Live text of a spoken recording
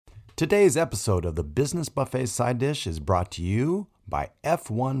Today's episode of the Business Buffet Side Dish is brought to you by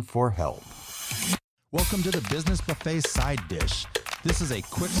F1 for Help. Welcome to the Business Buffet Side Dish. This is a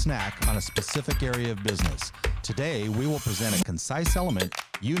quick snack on a specific area of business. Today, we will present a concise element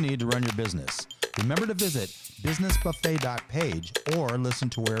you need to run your business. Remember to visit businessbuffet.page or listen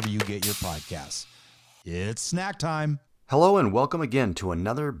to wherever you get your podcasts. It's snack time. Hello and welcome again to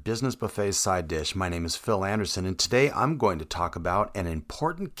another Business Buffet Side Dish. My name is Phil Anderson, and today I'm going to talk about an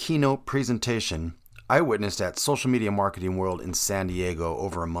important keynote presentation I witnessed at Social Media Marketing World in San Diego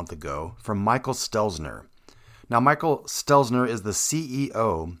over a month ago from Michael Stelzner. Now, Michael Stelzner is the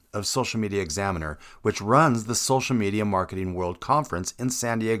CEO of Social Media Examiner, which runs the Social Media Marketing World Conference in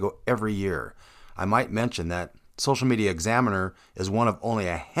San Diego every year. I might mention that Social Media Examiner is one of only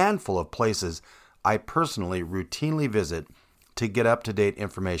a handful of places I personally routinely visit to get up-to-date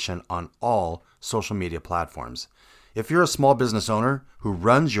information on all social media platforms. If you're a small business owner who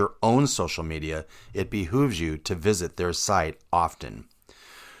runs your own social media, it behooves you to visit their site often.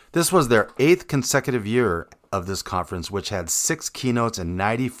 This was their 8th consecutive year of this conference, which had 6 keynotes and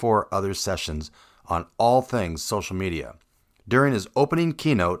 94 other sessions on all things social media. During his opening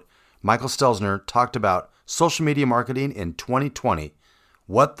keynote, Michael Stelzner talked about social media marketing in 2020,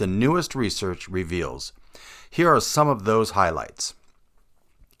 what the newest research reveals. Here are some of those highlights.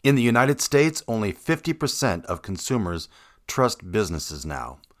 In the United States, only 50% of consumers trust businesses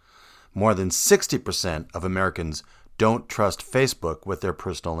now. More than 60% of Americans don't trust Facebook with their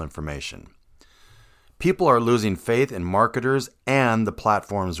personal information. People are losing faith in marketers and the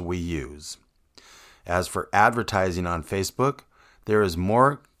platforms we use. As for advertising on Facebook, there is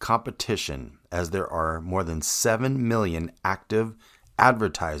more competition as there are more than 7 million active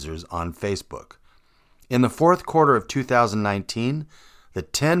advertisers on Facebook. In the fourth quarter of 2019, the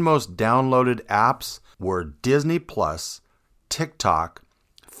 10 most downloaded apps were Disney+, TikTok,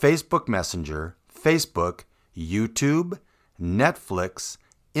 Facebook Messenger, Facebook, YouTube, Netflix,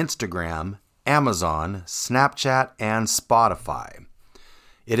 Instagram, Amazon, Snapchat, and Spotify.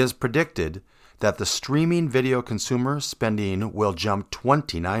 It is predicted that the streaming video consumer spending will jump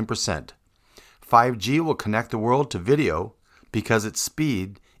 29%. 5G will connect the world to video because its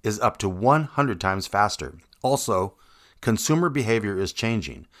speed is up to 100 times faster. Also, consumer behavior is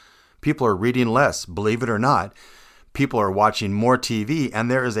changing. People are reading less, believe it or not. People are watching more TV, and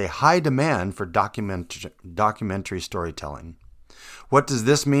there is a high demand for documentary storytelling. What does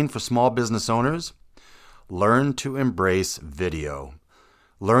this mean for small business owners? Learn to embrace video.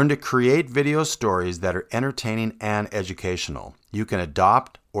 Learn to create video stories that are entertaining and educational. You can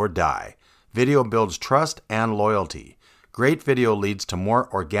adopt or die. Video builds trust and loyalty. Great video leads to more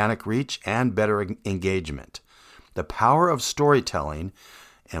organic reach and better engagement. The power of storytelling,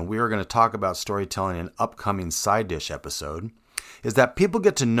 and we are going to talk about storytelling in an upcoming side dish episode, is that people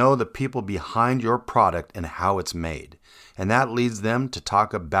get to know the people behind your product and how it's made, and that leads them to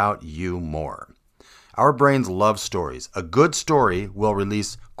talk about you more. Our brains love stories. A good story will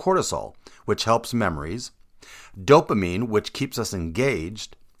release cortisol, which helps memories, dopamine, which keeps us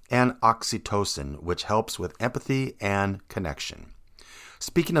engaged, and oxytocin, which helps with empathy and connection.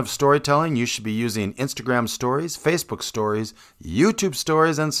 Speaking of storytelling, you should be using Instagram stories, Facebook stories, YouTube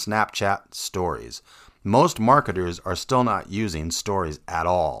stories, and Snapchat stories. Most marketers are still not using stories at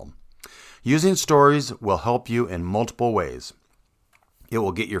all. Using stories will help you in multiple ways. It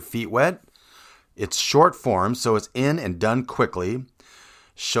will get your feet wet. It's short form, so it's in and done quickly.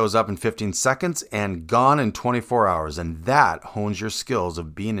 Shows up in 15 seconds and gone in 24 hours, and that hones your skills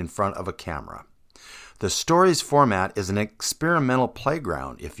of being in front of a camera. The stories format is an experimental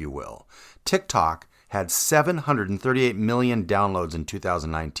playground, if you will. TikTok had 738 million downloads in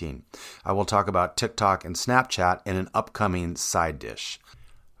 2019. I will talk about TikTok and Snapchat in an upcoming side dish.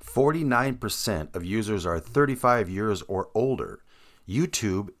 49% of users are 35 years or older.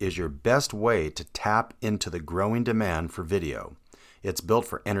 YouTube is your best way to tap into the growing demand for video. It's built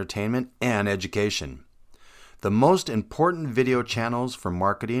for entertainment and education. The most important video channels for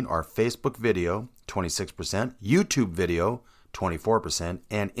marketing are Facebook video, 26%, YouTube video, 24%,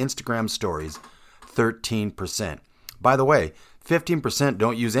 and Instagram stories, 13%. By the way, 15%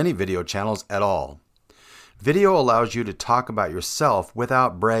 don't use any video channels at all. Video allows you to talk about yourself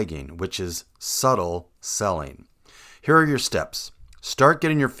without bragging, which is subtle selling. Here are your steps. Start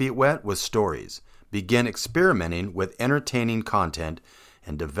getting your feet wet with stories. Begin experimenting with entertaining content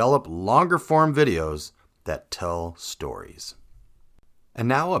and develop longer form videos that tell stories. And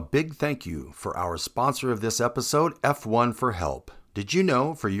now a big thank you for our sponsor of this episode, F1 for Help. Did you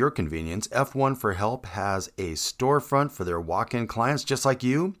know, for your convenience, F1 for Help has a storefront for their walk-in clients just like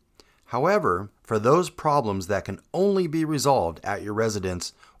you? However, for those problems that can only be resolved at your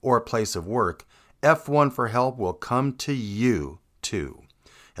residence or place of work, F1 for Help will come to you too.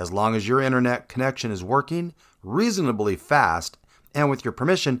 As long as your internet connection is working reasonably fast, and with your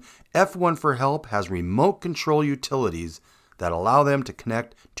permission, F1 for Help has remote control utilities that allow them to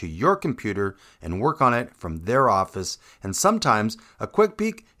connect to your computer and work on it from their office, and sometimes a quick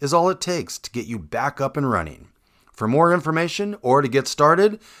peek is all it takes to get you back up and running. For more information or to get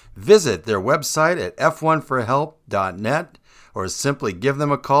started, visit their website at f1forhelp.net or simply give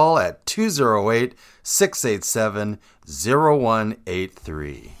them a call at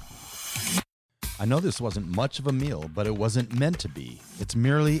 208-687-0183. I know this wasn't much of a meal, but it wasn't meant to be. It's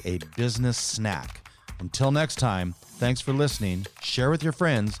merely a business snack. Until next time, thanks for listening, share with your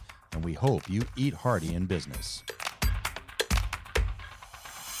friends, and we hope you eat hearty in business.